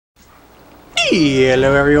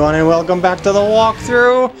Hello everyone and welcome back to the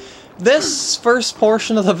walkthrough! This first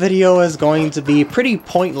portion of the video is going to be pretty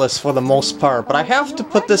pointless for the most part, but I have to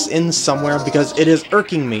put this in somewhere because it is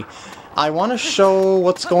irking me. I want to show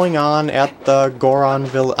what's going on at the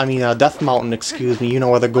Death Mountain, excuse me, you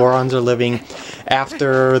know, where the Gorons are living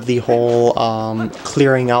after the whole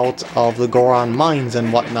clearing out of the Goron mines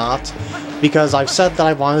and whatnot, because I've said that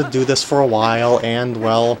I wanted to do this for a while, and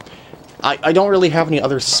well, I don't really have any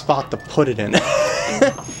other spot to put it in.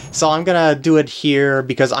 So I'm gonna do it here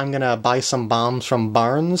because I'm gonna buy some bombs from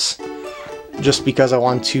Barnes, just because I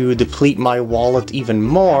want to deplete my wallet even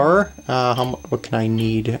more. What can I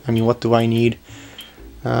need? I mean, what do I need?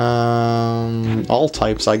 All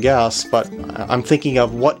types, I guess, but I'm thinking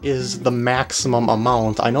of what is the maximum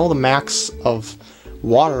amount. I know the max of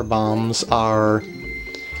water bombs are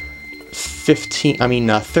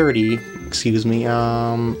 30, excuse me.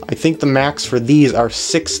 I think the max for these are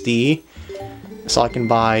 60, so I can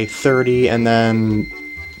buy 30 and then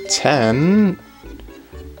 10.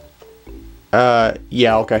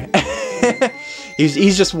 Yeah, okay.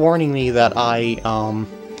 he's just warning me that I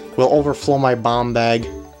will overflow my bomb bag.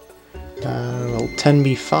 Will 10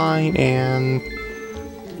 be fine? And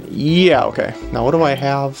yeah, okay. Now what do I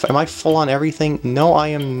have? Am I full on everything? No, I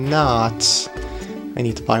am not. I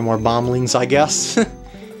need to buy more bomblings, I guess.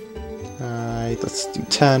 Alright, let's do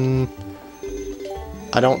 10.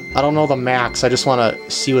 I don't know the max. I just want to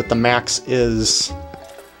see what the max is.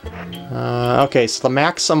 Okay, so the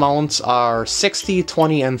max amounts are 60,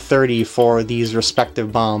 20, and 30 for these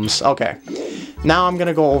respective bombs. Okay, now I'm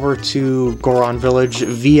gonna go over to Goron Village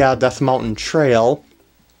via Death Mountain Trail,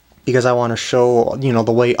 because I want to show, you know,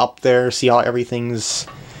 the way up there, see how everything's...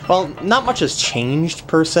 Well, not much has changed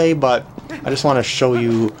per se, but I just want to show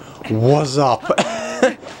you what's up.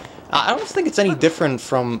 I don't think it's any different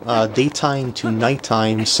from daytime to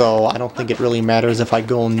nighttime, so I don't think it really matters if I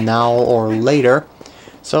go now or later.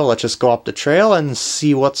 So let's just go up the trail and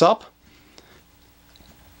see what's up.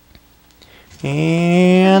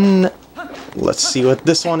 And let's see what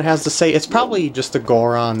this one has to say. It's probably just a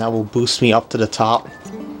Goron that will boost me up to the top.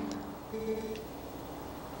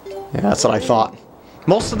 Yeah, that's what I thought.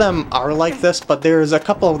 Most of them are like this, but there's a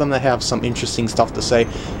couple of them that have some interesting stuff to say.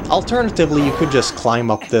 Alternatively, you could just climb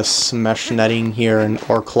up this mesh netting here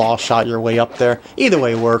or claw shot your way up there. Either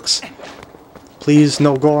way works. Please,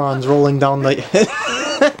 no Gorons rolling down the...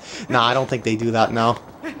 Nah, I don't think they do that now.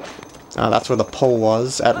 That's where the pole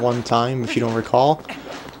was at one time, if you don't recall.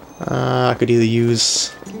 I could either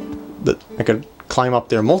use... I could climb up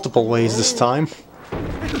there multiple ways this time.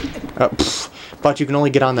 But you can only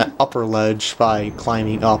get on that upper ledge by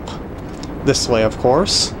climbing up this way, of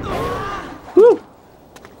course. Woo!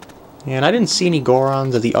 And I didn't see any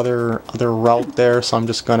Gorons at the other route there, so I'm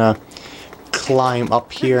just gonna climb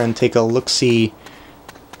up here and take a look-see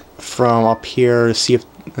from up here to see if...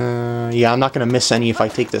 yeah, I'm not gonna miss any if I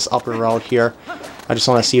take this upper route here. I just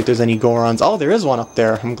want to see if there's any Gorons. Oh, there is one up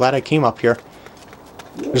there. I'm glad I came up here.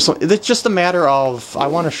 It's just a matter of... I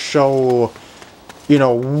want to show... you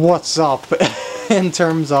know, what's up in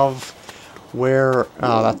terms of where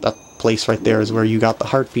that place right there is where you got the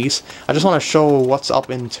heart piece. I just want to show what's up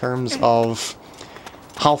in terms of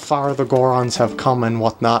how far the Gorons have come and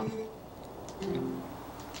whatnot.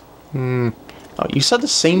 Oh, you said the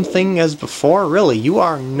same thing as before? Really? You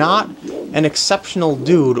are not an exceptional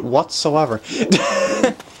dude whatsoever.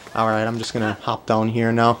 Alright, I'm just gonna hop down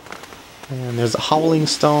here now. And there's a Howling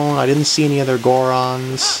Stone. I didn't see any other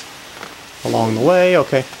Gorons along the way.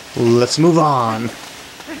 Okay, let's move on.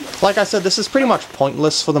 Like I said, this is pretty much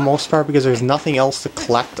pointless for the most part because there's nothing else to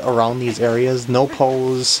collect around these areas. No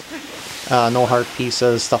pose, no heart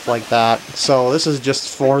pieces, stuff like that. So this is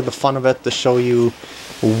just for the fun of it, to show you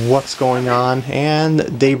what's going on.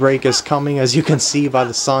 And daybreak is coming, as you can see by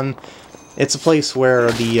the sun. It's a place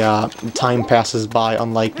where the time passes by,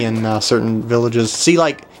 unlike in certain villages. See,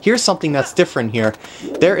 like, here's something that's different here.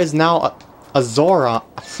 There is now a Zora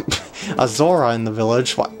in the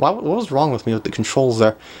village. What was wrong with me with the controls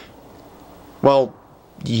there? Well,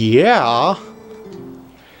 yeah.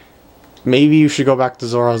 Maybe you should go back to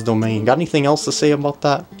Zora's domain. Got anything else to say about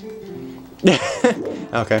that?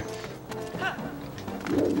 Okay.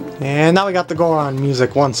 And now we got the Goron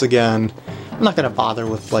music once again. I'm not gonna bother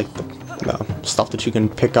with, like, the stuff that you can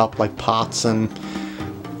pick up, like pots and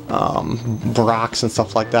rocks and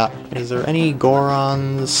stuff like that. Is there any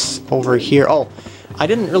Gorons over here? Oh, I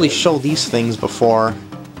didn't really show these things before,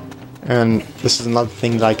 and this is another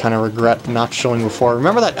thing that I kind of regret not showing before.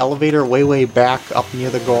 Remember that elevator way back up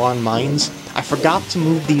near the Goron mines? I forgot to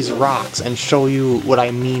move these rocks and show you what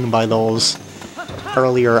I mean by those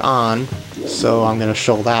earlier on. so I'm gonna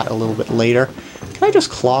show that a little bit later. Can I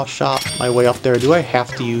just claw shot my way up there? Do I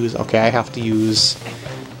have to use... Okay, I have to use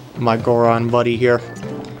my Goron buddy here.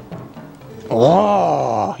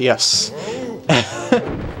 Oh, yes.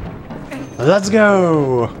 Let's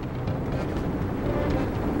go!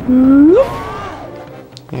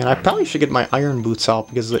 And I probably should get my iron boots out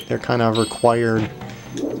because they're kind of required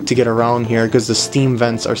to get around here because the steam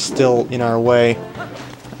vents are still in our way.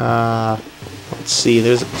 Let's see,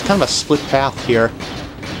 there's kind of a split path here.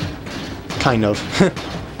 Kind of.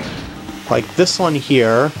 Like this one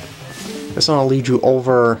here. This one will lead you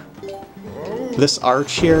over this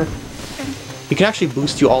arch here. You can actually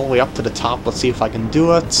boost you all the way up to the top. Let's see if I can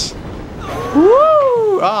do it.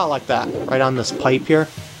 Woo! Ah, like that. Right on this pipe here.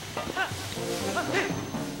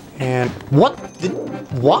 And what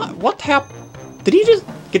happened? Did he just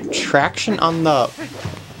get traction on the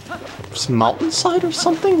mountainside or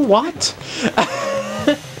something? What?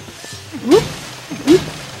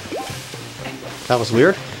 That was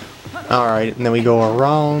weird. Alright, and then we go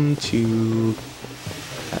around to...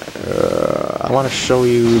 I want to show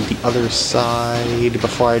you the other side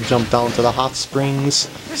before I jump down to the hot springs.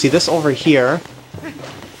 See, this over here,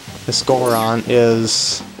 this Goron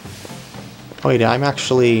is... Wait, I'm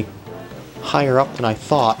actually higher up than I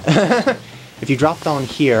thought. If you drop down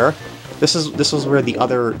here, this was where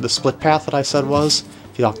the split path that I said was.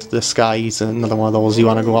 If you talk to this guy, he's another one of those you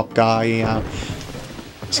want to go up guy.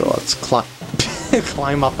 So let's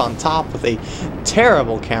climb up on top with a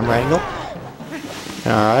terrible camera angle.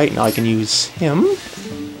 Alright, now I can use him.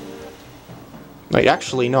 Wait,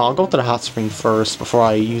 actually, no, I'll go to the hot spring first before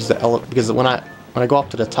I use the elevator, because when I go up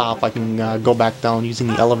to the top, I can go back down using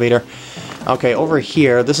the elevator. Okay, over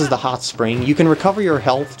here, this is the hot spring. You can recover your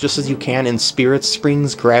health just as you can in spirit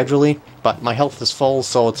springs gradually, but my health is full,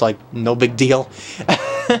 so it's like, no big deal.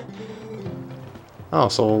 Oh,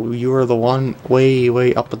 so you were the one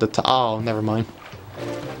way up at the top. Oh, never mind.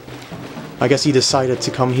 I guess he decided to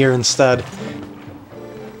come here instead.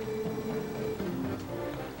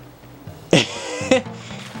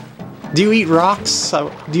 Do you eat rocks?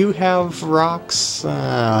 Do you have rocks?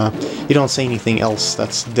 You don't say anything else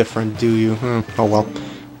that's different, do you? Oh well.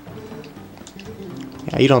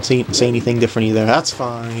 Yeah, you don't say anything different either. That's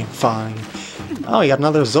fine, fine. Oh, you got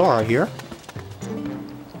another Zora here.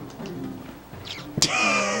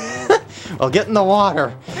 Well, get in the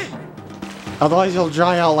water. Otherwise you'll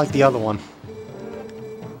dry out like the other one.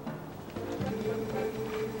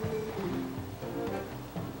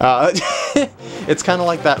 It's kind of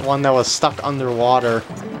like that one that was stuck underwater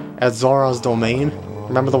at Zora's domain.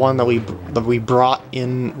 Remember the one that we brought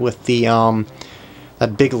in with the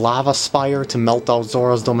that big lava spire to melt out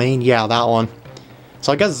Zora's domain? Yeah, that one.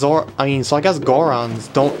 So I guess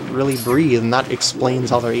Gorons don't really breathe, and that explains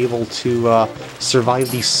how they're able to survive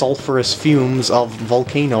the sulfurous fumes of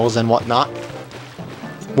volcanoes and whatnot.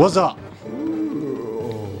 What's up?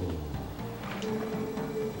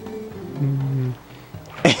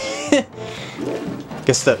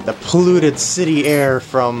 Guess the polluted city air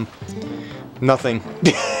from nothing.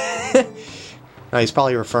 No, he's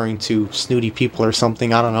probably referring to snooty people or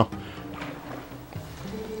something, I don't know.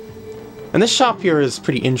 And this shop here is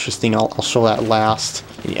pretty interesting, I'll show that last.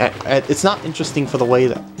 It's not interesting for the way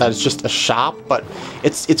that it's just a shop, but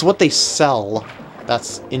it's what they sell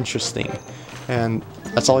that's interesting. And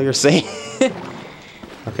that's all you're saying?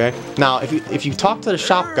 Okay. Now, if you talk to the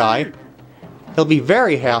shop guy, he'll be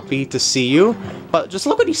very happy to see you, but just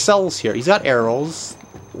look what he sells here. He's got arrows,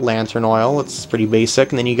 lantern oil, it's pretty basic,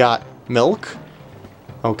 and then you got milk.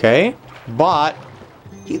 Okay. But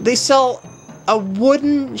they sell a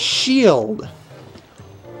wooden shield.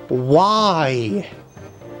 Why?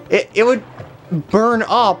 It would burn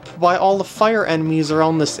up by all the fire enemies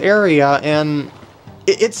around this area, and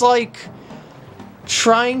it's like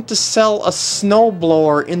trying to sell a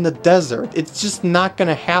snowblower in the desert. It's just not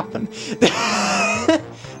gonna happen.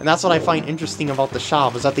 And that's what I find interesting about the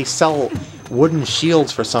shop, is that they sell wooden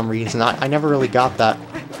shields for some reason. I never really got that.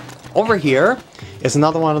 Over here is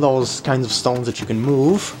another one of those kinds of stones that you can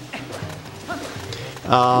move.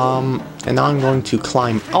 And now I'm going to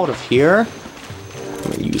climb out of here. I'm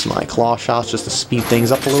going to use my claw shots just to speed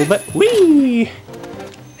things up a little bit. Whee!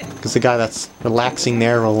 Because the guy that's relaxing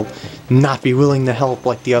there will not be willing to help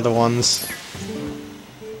like the other ones.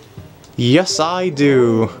 Yes, I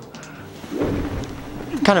do.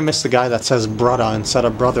 Kind of miss the guy that says brudda instead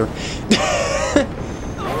of brother.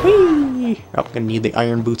 Whee! Oh, I'm going to need the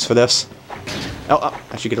iron boots for this. Oh,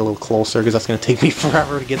 I should get a little closer because that's going to take me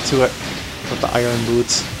forever to get to it with the iron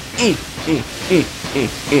boots.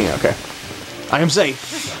 Okay. I am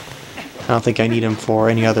safe. I don't think I need him for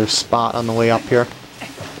any other spot on the way up here.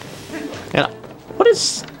 And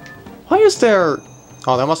Why is there...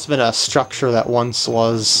 Oh, that must have been a structure that once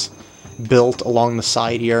was built along the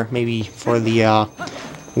side here. Maybe for the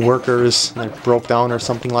workers that broke down or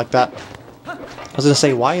something like that. I was gonna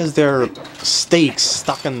say, why is there stakes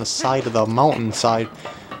stuck in the side of the mountainside?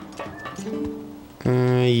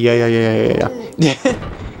 Yeah.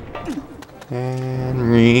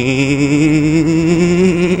 And... whee!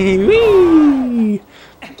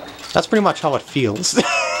 That's pretty much how it feels.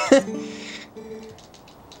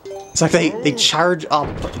 It's like they charge up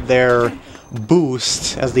their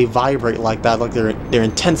boost as they vibrate like that, like they're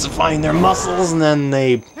intensifying their muscles, and then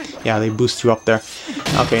they boost you up there.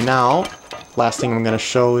 Okay, now last thing I'm gonna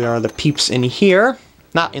show are the peeps in here,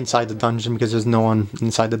 not inside the dungeon because there's no one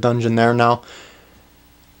inside the dungeon there now.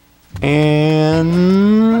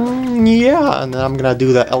 And yeah, and then I'm gonna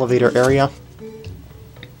do the elevator area.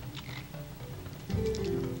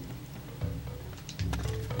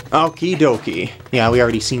 Okie dokie. Yeah, we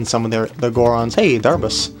already seen some of the Gorons. Hey,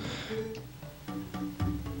 Darbus.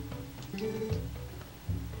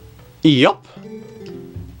 Yup.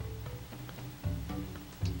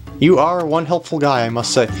 You are one helpful guy, I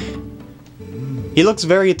must say. He looks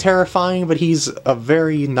very terrifying, but he's a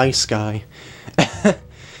very nice guy.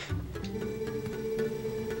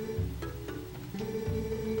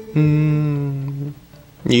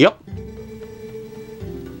 Yup.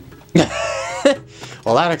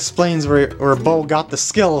 Well, that explains where Bo got the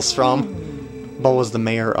skills from. Bo was the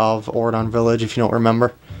mayor of Ordon Village, if you don't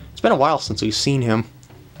remember. It's been a while since we've seen him.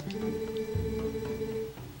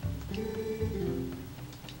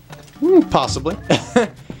 Possibly.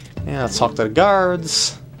 Yeah, let's talk to the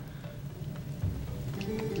guards.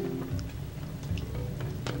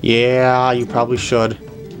 Yeah, you probably should.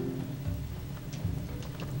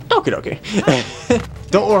 Okay.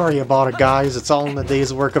 Don't worry about it, guys. It's all in the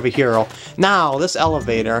day's work of a hero. Now, this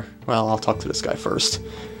elevator... Well, I'll talk to this guy first.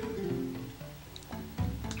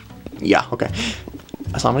 Yeah, okay.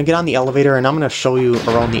 So I'm going to get on the elevator, and I'm going to show you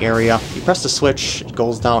around the area. You press the switch, it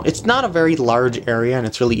goes down. It's not a very large area, and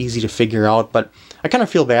it's really easy to figure out, but I kind of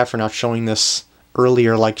feel bad for not showing this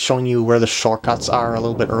earlier, like showing you where the shortcuts are a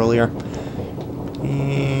little bit earlier.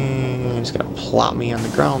 And I'm just going to plop me on the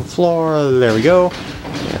ground floor. There we go.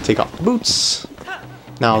 I'm going to take off the boots.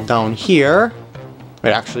 Now down here...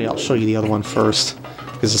 Wait, actually, I'll show you the other one first,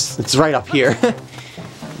 because it's right up here.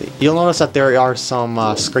 You'll notice that there are some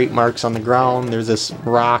scrape marks on the ground. There's this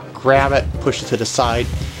rock. Grab it, push it to the side.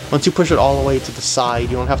 Once you push it all the way to the side,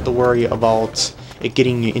 you don't have to worry about it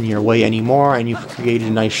getting in your way anymore, and you've created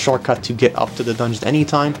a nice shortcut to get up to the dungeon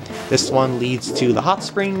anytime. This one leads to the hot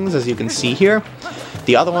springs, as you can see here.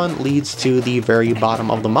 The other one leads to the very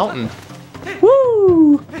bottom of the mountain.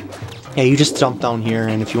 Woo! Yeah, you just jump down here,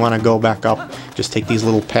 and if you want to go back up, just take these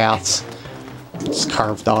little paths. It's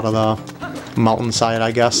carved out of the mountainside,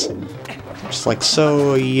 I guess. Just like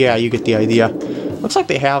so. Yeah, you get the idea. Looks like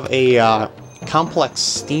they have a complex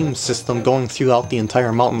steam system going throughout the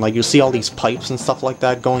entire mountain. Like, you see all these pipes and stuff like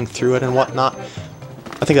that going through it and whatnot.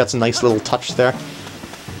 I think that's a nice little touch there.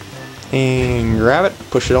 And grab it,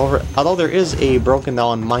 push it over. Although there is a broken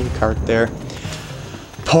down minecart there.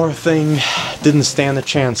 Poor thing. Didn't stand a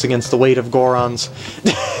chance against the weight of Gorons.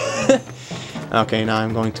 Okay, now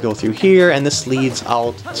I'm going to go through here, and this leads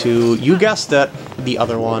out to, you guessed it, the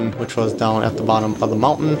other one, which was down at the bottom of the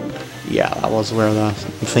mountain. Yeah, that was where the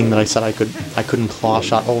thing that I said I couldn't claw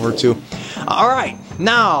shot over to. Alright,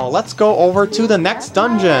 now let's go over to the next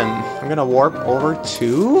dungeon. I'm gonna warp over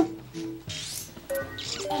to...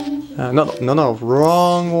 No,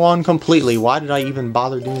 wrong one completely. Why did I even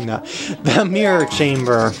bother doing that? The mirror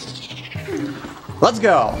chamber. Let's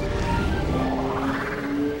go!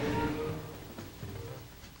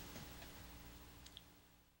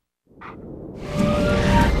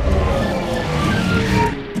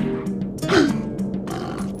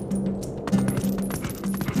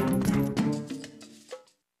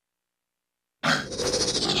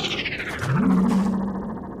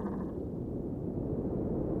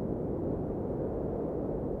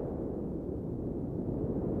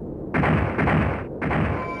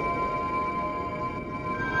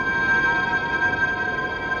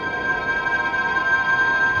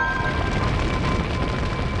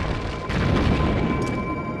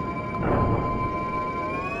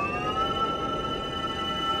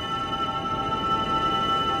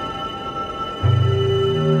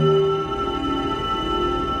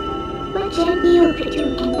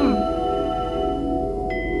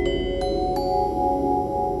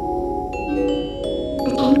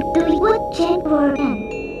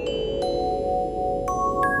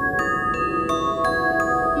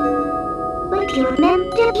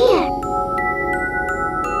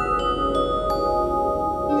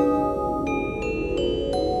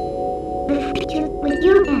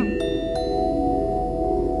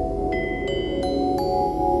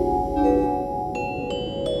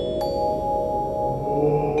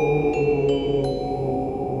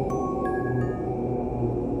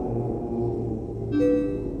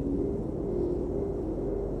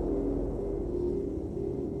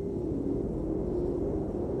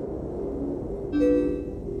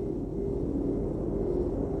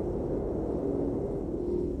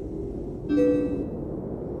 Two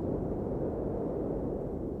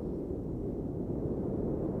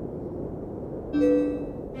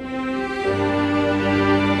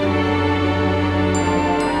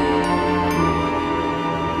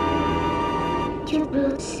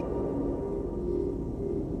brutes.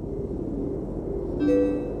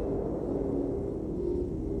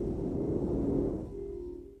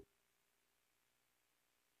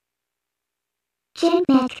 Jim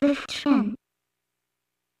met with Trim.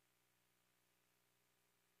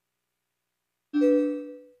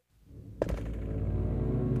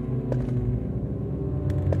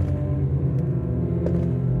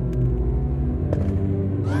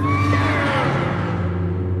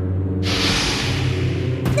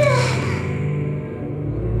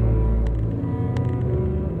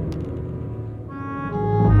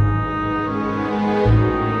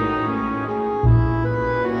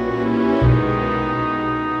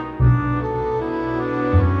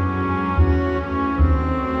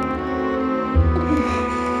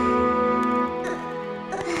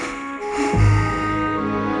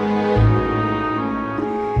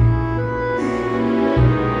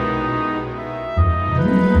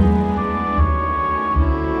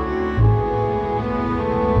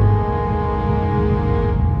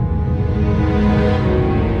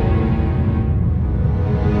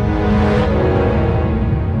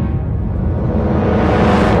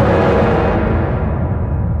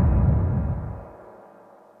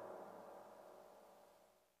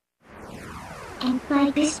 And by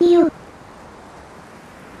this view,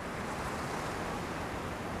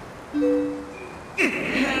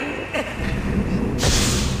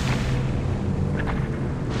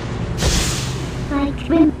 by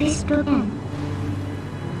Trim PkGam.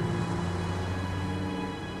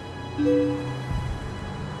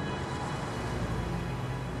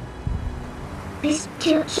 This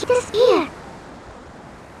to hit us here.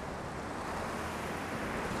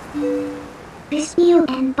 This view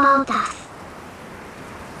and Baldas.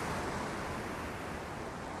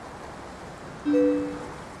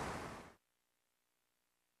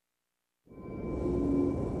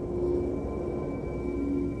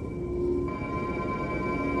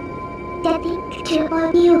 Getting to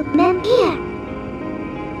all you men here.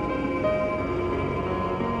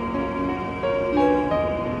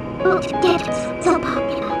 Both gifts so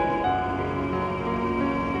popular.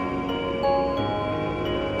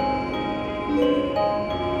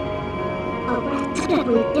 Oh,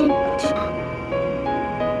 terrible danger.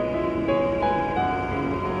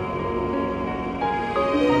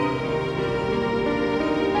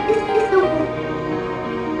 This is over.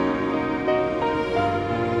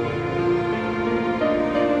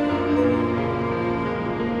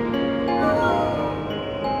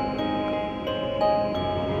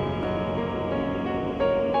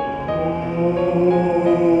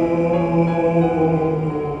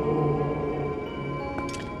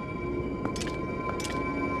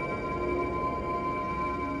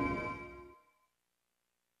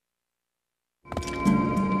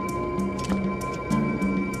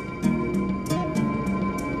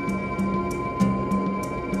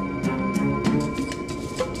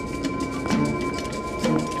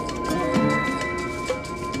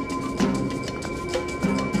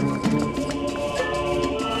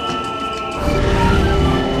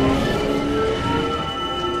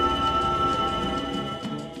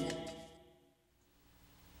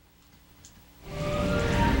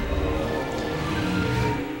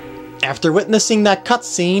 After witnessing that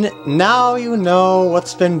cutscene, now you know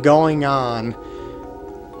what's been going on.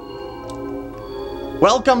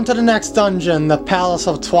 Welcome to the next dungeon, the Palace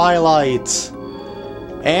of Twilight.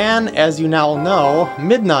 And as you now know,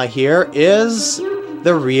 Midna here is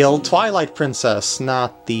the real Twilight Princess,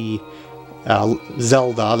 not the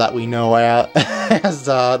Zelda that we know as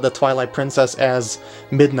the Twilight Princess, as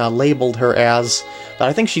Midna labeled her as. But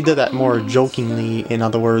I think she did that more jokingly, in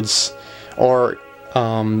other words, or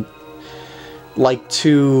like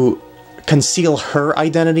to conceal her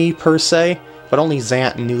identity per se, but only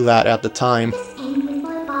Zant knew that at the time.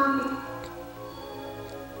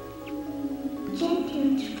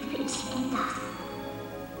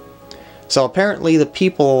 So apparently the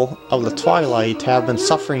people of the Twilight have been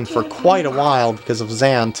suffering for quite a while because of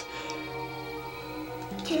Zant.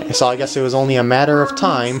 So I guess it was only a matter of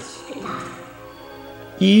time.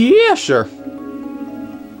 Yeah, sure.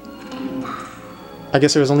 I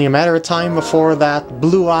guess it was only a matter of time before that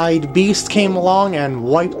blue-eyed beast came along and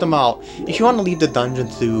wiped them out. If you want to leave the dungeon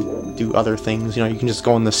to do other things, you know, you can just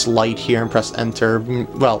go in this light here and press enter.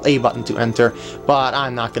 Well, A button to enter, but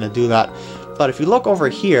I'm not going to do that. But if you look over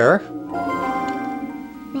here...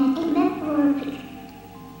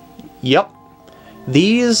 Yep.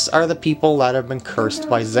 These are the people that have been cursed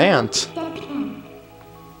by Zant.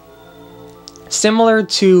 Similar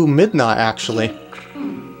to Midna, actually.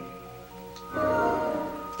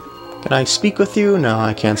 Can I speak with you? No,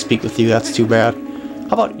 I can't speak with you. That's too bad.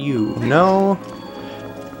 How about you? No?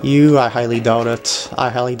 You, I highly doubt it. I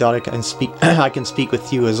highly doubt I can speak. I can speak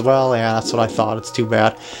with you as well. Yeah, that's what I thought. It's too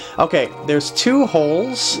bad. Okay, there's 2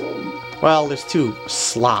 holes. Well, there's 2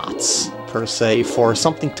 slots, per se, for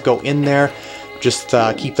something to go in there. Just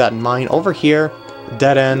keep that in mind. Over here,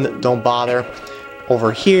 dead end, don't bother.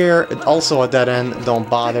 Over here, also a dead end, don't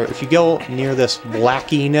bother. If you go near this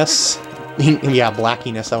blackiness, yeah,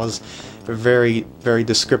 blackiness, that was very, very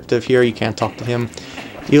descriptive here. You can't talk to him.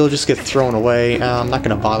 You'll just get thrown away. I'm not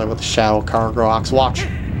going to bother with the Shadow Cargo Ox. Watch.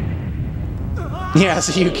 Yeah,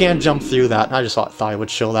 so you can't jump through that. I just thought I would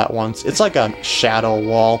show that once. It's like a shadow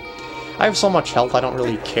wall. I have so much health, I don't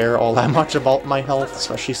really care all that much about my health,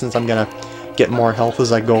 especially since I'm going to get more health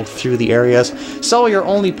as I go through the areas. So your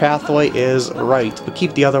only pathway is right, but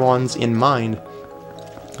keep the other ones in mind.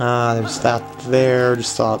 There's that there.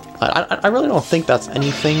 Just thought I really don't think that's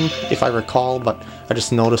anything, if I recall, but I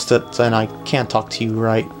just noticed it, and I can't talk to you,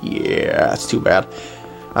 right? Yeah, that's too bad.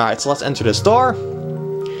 Alright, so let's enter this door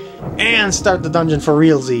and start the dungeon for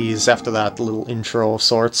realsies after that little intro of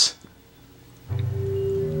sorts.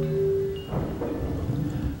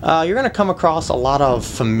 You're going to come across a lot of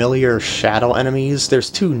familiar shadow enemies. There's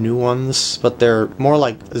 2 new ones, but they're more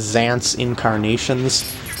like Zant's incarnations.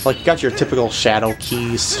 Like, you got your typical Shadow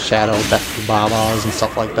Keys, Shadow Death Babas, and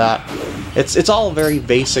stuff like that. It's all very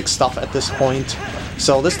basic stuff at this point.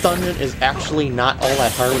 So this dungeon is actually not all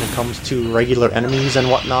that hard when it comes to regular enemies and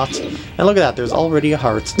whatnot. And look at that, there's already a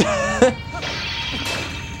heart.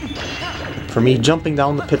 For me jumping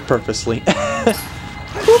down the pit purposely.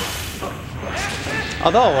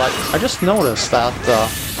 Although, I just noticed that,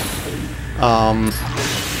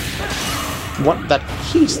 that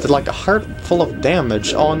piece did like a heart full of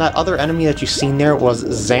damage. Oh, and that other enemy that you seen there was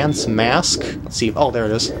Zant's Mask. Let's see. Oh, there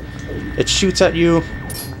it is. It shoots at you.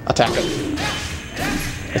 Attack it.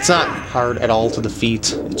 It's not hard at all to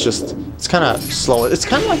defeat. It's just, it's kind of slow. It's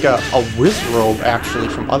kind of like a Wizrobe, actually,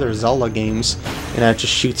 from other Zelda games. And it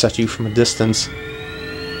just shoots at you from a distance.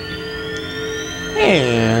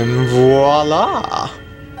 And voila!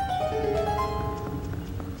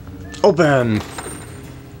 Open!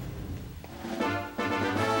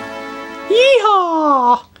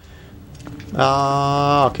 Yeehaw!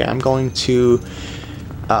 Okay, I'm going to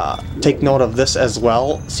take note of this as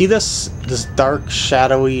well. See this dark,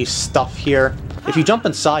 shadowy stuff here? If you jump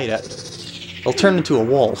inside it, it'll turn into a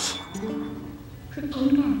wolf.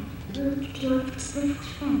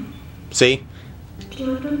 See?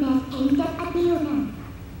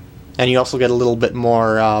 And you also get a little bit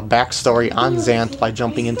more backstory on Zant by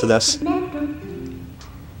jumping into this.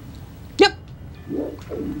 Yep!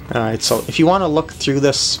 Alright, so if you want to look through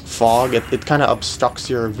this fog, it kind of obstructs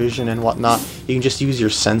your vision and whatnot. You can just use your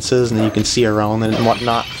senses and then you can see around it and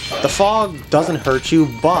whatnot. The fog doesn't hurt you,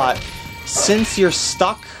 but since you're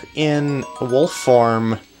stuck in wolf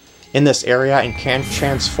form in this area and can't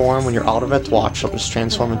transform when you're out of it, watch, I'll just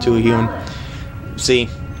transform into a human. See?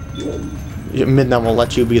 Midna will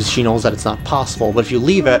let you because she knows that it's not possible, but if you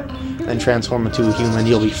leave it and transform into a human,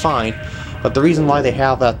 you'll be fine. But the reason why they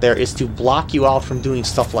have that there is to block you out from doing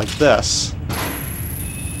stuff like this.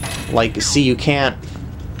 Like, see, you can't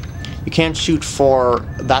shoot for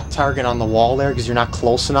that target on the wall there because you're not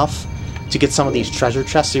close enough to get some of these treasure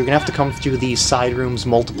chests, so you're gonna have to come through these side rooms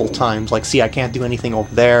multiple times. Like, see, I can't do anything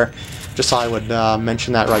over there. Just so I would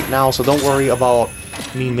mention that right now, so don't worry about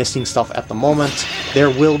me missing stuff at the moment. There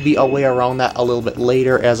will be a way around that a little bit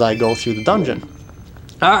later as I go through the dungeon.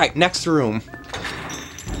 Alright, next room.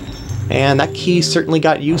 And that key certainly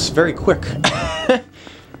got used very quick.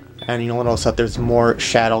 And you'll notice that there's more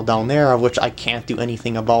shadow down there, of which I can't do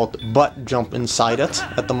anything about but jump inside it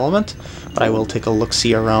at the moment. But I will take a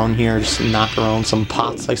look-see around here, just knock around some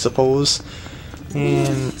pots, I suppose.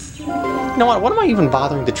 And you know what am I even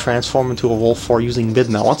bothering to transform into a wolf for using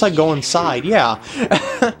Midna? Once I go inside, yeah.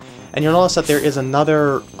 And you'll notice that there is a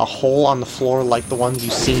hole on the floor like the ones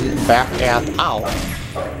you've seen back at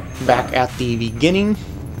the beginning.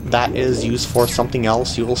 That is used for something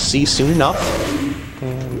else you will see soon enough.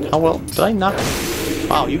 And how well did I not?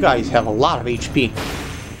 Wow, you guys have a lot of HP.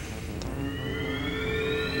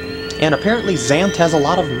 And apparently Zant has a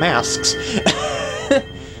lot of masks.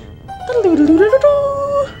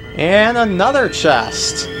 And another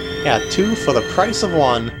chest! Yeah, 2 for the price of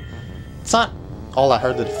 1. It's not all that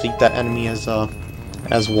hard to defeat that enemy as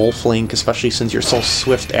Wolf Link, especially since you're so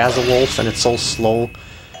swift as a wolf and it's so slow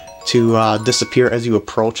to disappear as you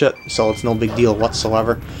approach it, so it's no big deal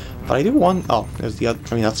whatsoever. But I do want... Oh, there's the other...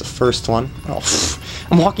 I mean, that's the first one. Oh,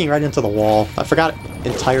 I'm walking right into the wall. I forgot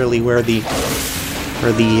entirely where the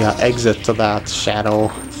exit to that shadow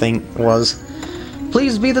thing was.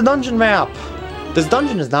 Please be the dungeon map! This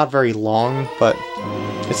dungeon is not very long, but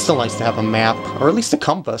it's still nice to have a map, or at least a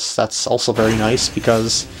compass. That's also very nice,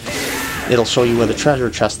 because it'll show you where the treasure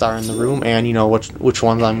chests are in the room, and you know which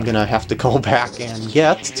ones I'm gonna have to go back and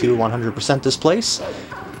get to 100% this place.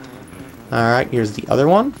 Alright, here's the other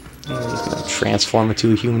one. And he's gonna transform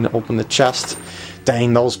into a human to open the chest.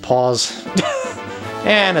 Dang, those paws.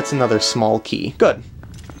 And it's another small key. Good.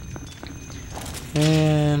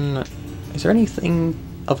 And is there anything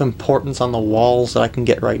of importance on the walls that I can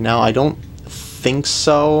get right now? I don't think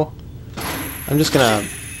so. I'm just gonna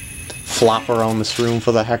flop around this room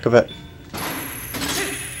for the heck of it,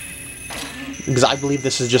 because I believe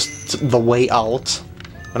this is just the way out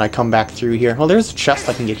when I come back through here. Well, there's a chest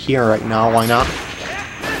I can get here right now, why not?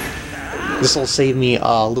 This will save me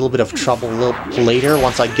a little bit of trouble later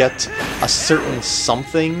once I get a certain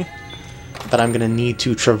something that I'm gonna need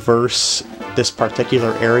to traverse this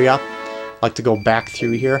particular area. I like to go back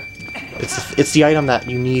through here. It's the item that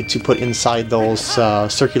you need to put inside those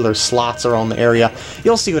circular slots around the area.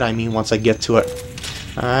 You'll see what I mean once I get to it.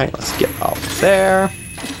 Alright, let's get out there.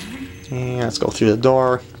 And let's go through the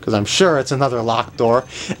door, because I'm sure it's another locked door.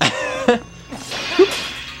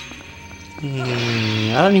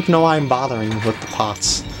 I don't even know why I'm bothering with the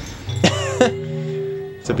pots,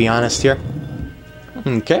 to be honest here.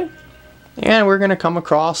 Okay. And we're gonna come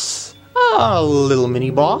across a little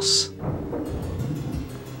mini-boss.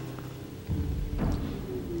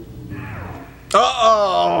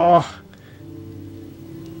 Uh-oh!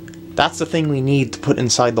 That's the thing we need to put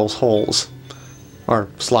inside those holes. Or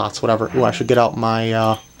slots, whatever. Ooh, I should get out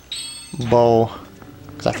my bow,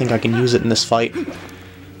 because I think I can use it in this fight.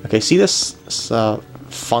 Okay, see this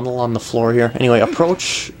funnel on the floor here? Anyway,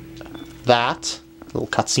 approach that. A little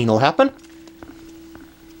cutscene will happen.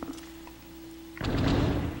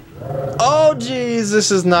 Oh, jeez,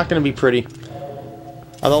 this is not going to be pretty.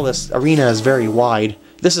 Although this arena is very wide.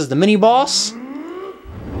 This is the mini-boss,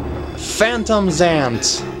 Phantom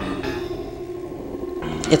Zant.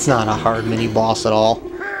 It's not a hard mini-boss at all.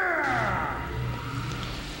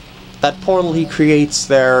 That portal he creates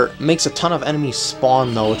there makes a ton of enemies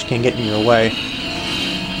spawn, though, which can get in your way.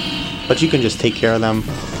 But you can just take care of them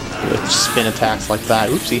with spin attacks like that.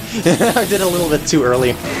 Oopsie. I did it a little bit too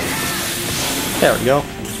early. There we go.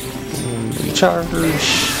 Recharge.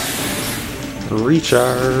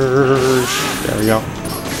 Recharge. There we go.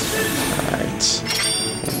 Alright.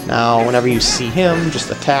 And now, whenever you see him, just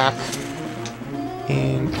attack.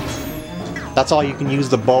 And that's all you can use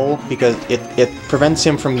the bow, because it prevents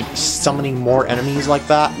him from summoning more enemies like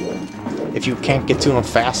that if you can't get to him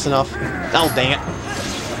fast enough. Oh, dang it.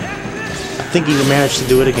 I think he managed to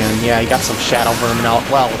do it again. Yeah, he got some shadow vermin out.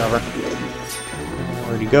 Well, whatever.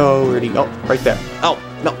 Where'd he go? Where'd he go? Oh, right there. Oh,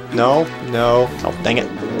 no, no, no. Oh, dang it.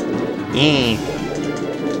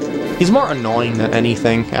 He's more annoying than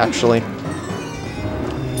anything, actually.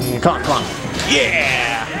 Come on, come on.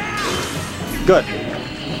 Yeah! Good.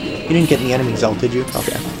 You didn't get any enemies out, did you?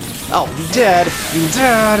 Okay. Oh, you did! You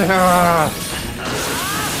did!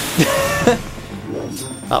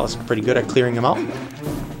 That was pretty good at clearing him out.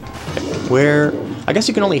 Okay, where... I guess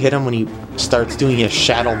you can only hit him when he starts doing his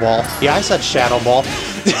Shadow Ball. Yeah, I said Shadow Ball.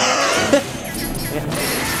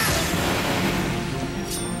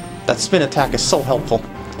 That spin attack is so helpful.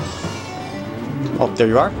 Oh, there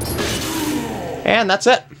you are. And that's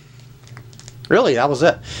it. Really, that was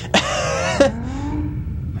it.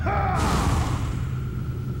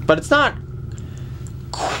 But it's not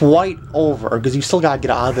quite over, because you still gotta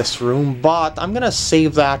get out of this room, but I'm gonna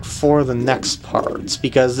save that for the next parts,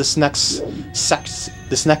 because this next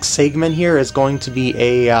segment here is going to be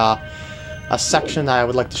a section that I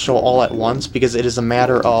would like to show all at once, because it is a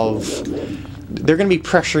matter of... they're gonna be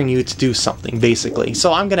pressuring you to do something, basically.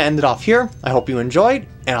 So I'm gonna end it off here. I hope you enjoyed,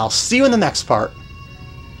 and I'll see you in the next part.